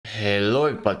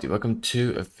everybody, welcome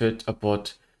to a vid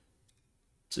about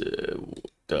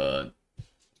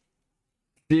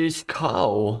this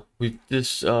cow with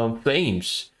this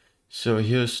flames. So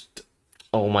here's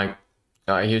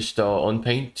here's the on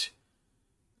paint.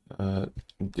 There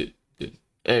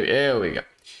we go.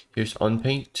 Here's on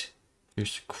paint.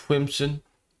 Here's crimson.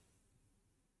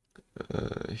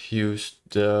 Here's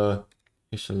the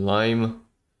lime.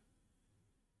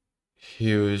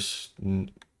 Here's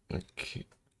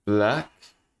black,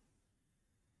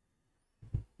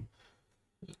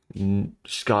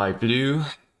 sky blue,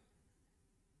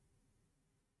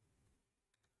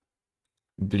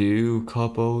 blue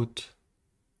cobalt.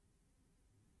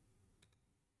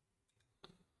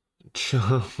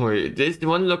 Wait, this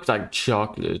one looks like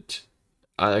chocolate.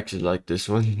 I actually like this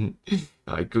one.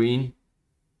 Green,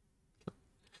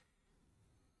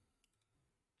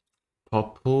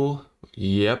 purple.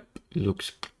 Yep,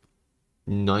 looks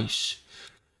nice.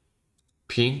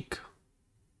 Pink.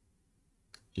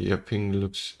 Yeah, pink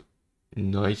looks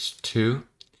nice too.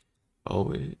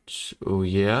 Oh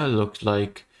yeah, looks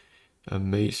like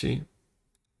amazing.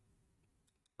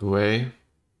 Gray.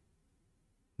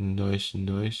 Nice.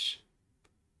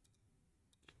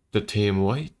 The tame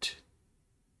white.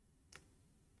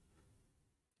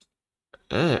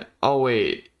 Oh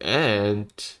wait,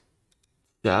 and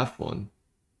that one.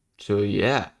 So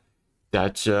yeah,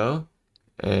 that's all.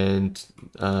 And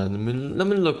let me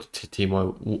look at the team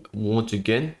once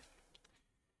again.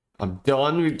 I'm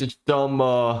done with this dumb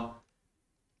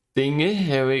thingy.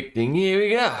 Here we go.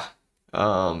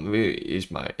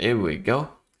 Here we go.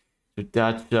 So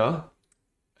that's all.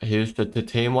 Here's the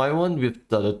tame white one with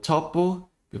the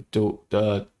topple with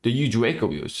the usual echo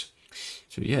wheels.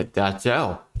 So yeah, that's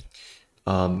all.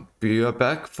 Be right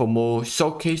back for more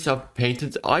showcase of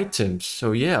painted items.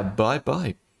 So yeah, bye.